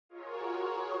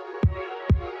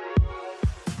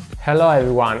Hello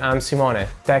everyone, I'm Simone,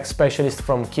 tech specialist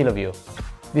from Kiloview.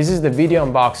 This is the video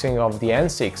unboxing of the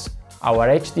N6, our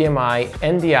HDMI,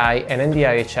 NDI and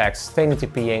NDI-HX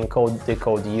 1080p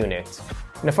encode-decode unit.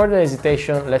 No further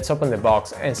hesitation, let's open the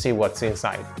box and see what's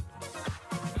inside.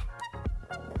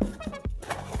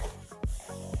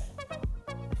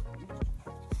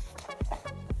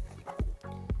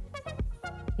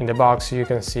 In the box you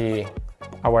can see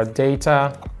our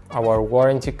data, our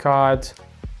warranty card,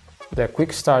 the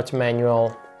quick start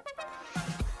manual,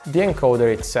 the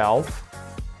encoder itself.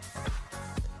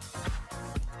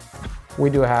 We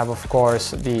do have, of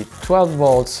course, the 12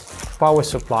 volts power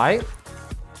supply.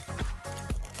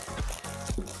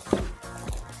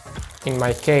 In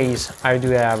my case, I do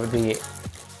have the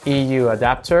EU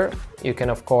adapter. You can,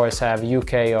 of course, have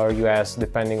UK or US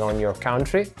depending on your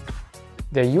country.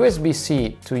 The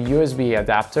USB-C to USB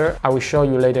adapter, I will show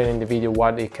you later in the video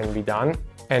what it can be done.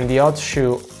 And the hot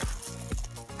shoe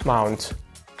mount.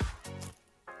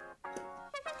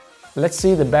 Let's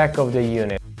see the back of the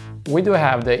unit. We do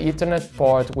have the Ethernet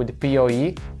port with the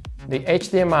PoE, the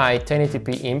HDMI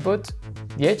 1080p input,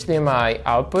 the HDMI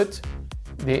output,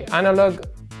 the analog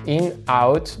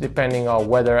in-out depending on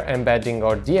whether embedding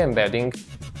or de-embedding,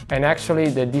 and actually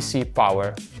the DC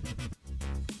power.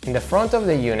 In the front of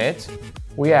the unit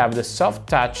we have the soft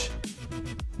touch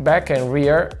back and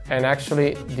rear, and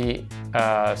actually the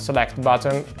select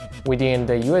button within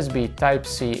the USB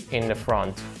Type-C in the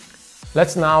front.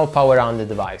 Let's now power on the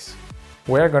device.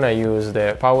 We're gonna use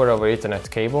the power over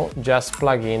Ethernet cable. Just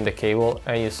plug in the cable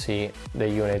and you see the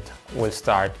unit will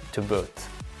start to boot.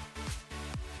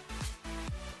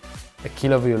 The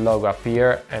Kiloview logo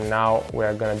appears, and now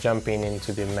we're gonna jump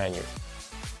into the menu.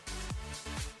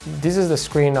 This is the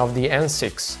screen of the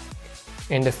N6.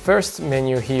 In the first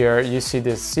menu here you see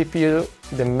the CPU,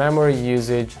 the memory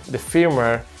usage, the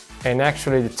firmware, and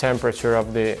actually the temperature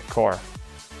of the core.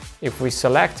 If we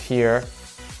select here,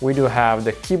 we do have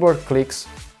the keyboard clicks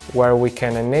where we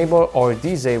can enable or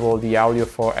disable the audio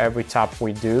for every tap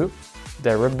we do,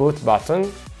 the reboot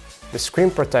button, the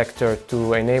screen protector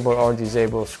to enable or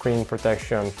disable screen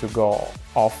protection to go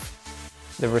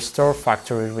off, the restore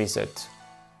factory reset.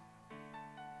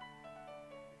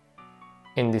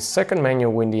 In the second menu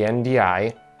with the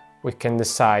NDI, we can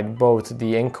decide both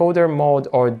the encoder mode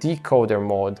or decoder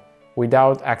mode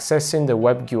without accessing the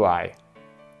Web UI.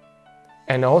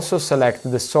 And also select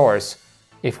the source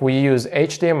if we use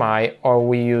HDMI or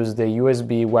we use the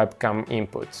USB webcam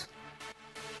input.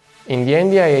 In the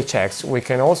NDI-HX we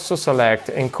can also select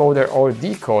encoder or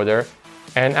decoder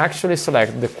and actually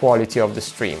select the quality of the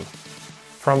stream,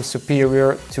 from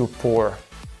superior to poor.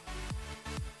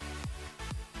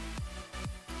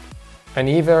 And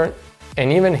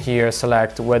even here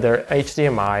select whether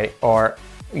HDMI or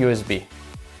USB.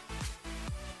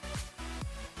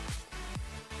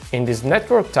 In this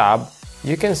network tab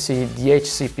you can see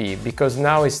DHCP, because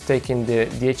now it's taking the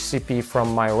DHCP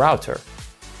from my router.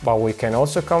 But we can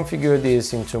also configure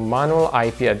this into manual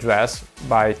IP address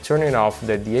by turning off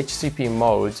the DHCP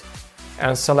mode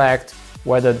and select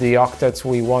whether the octets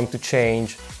we want to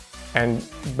change and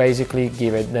basically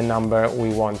give it the number we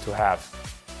want to have.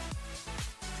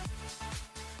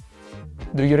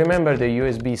 Do you remember the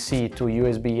USB-C to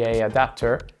USB-A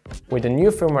adapter? With the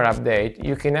new firmware update,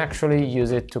 you can actually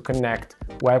use it to connect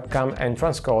webcam and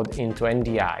transcode into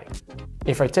NDI.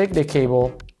 If I take the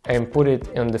cable and put it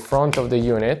in the front of the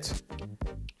unit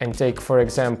and take, for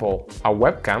example, a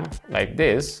webcam like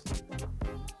this,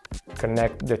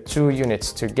 connect the two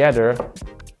units together,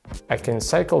 I can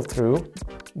cycle through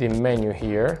the menu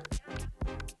here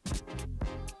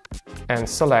and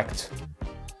select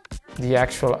the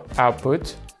actual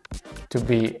output to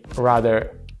be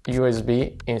rather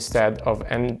USB instead of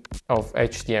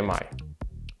HDMI.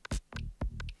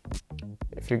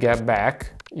 If you get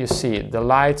back, you see the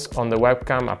lights on the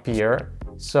webcam appear,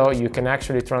 so you can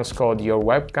actually transcode your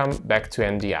webcam back to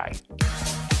NDI.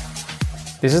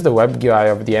 This is the Web UI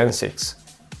of the N6.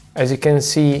 As you can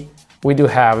see, we do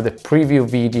have the preview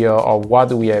video of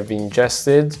what we have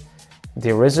ingested,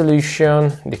 the resolution,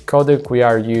 the codec we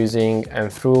are using,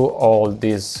 and through all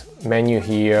this menu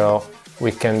here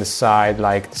we can decide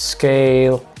like the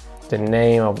scale, the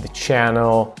name of the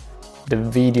channel, the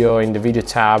video. In the video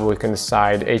tab we can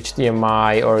decide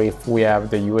HDMI, or if we have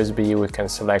the USB we can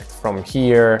select from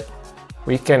here.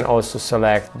 We can also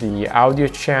select the audio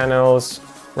channels,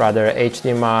 rather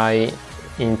HDMI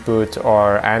input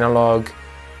or analog,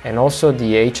 and also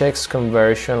the HX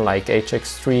conversion like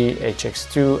HX3,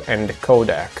 HX2 and the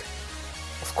codec.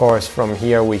 Of course, from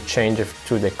here we change it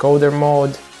to decoder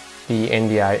mode, the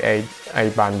NDI high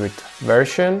bandwidth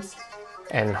version,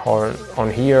 And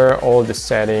on here, all the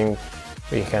settings,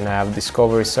 we can have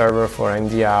discovery server for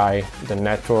NDI, the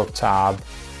network tab,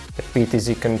 the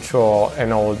PTZ control,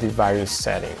 and all the various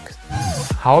settings.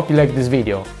 I hope you liked this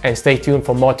video and stay tuned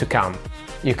for more to come.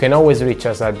 You can always reach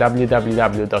us at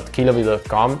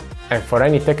www.kiloview.com, and for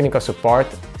any technical support,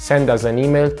 send us an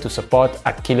email to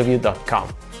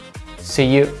support@kiloview.com. See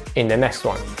you in the next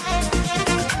one.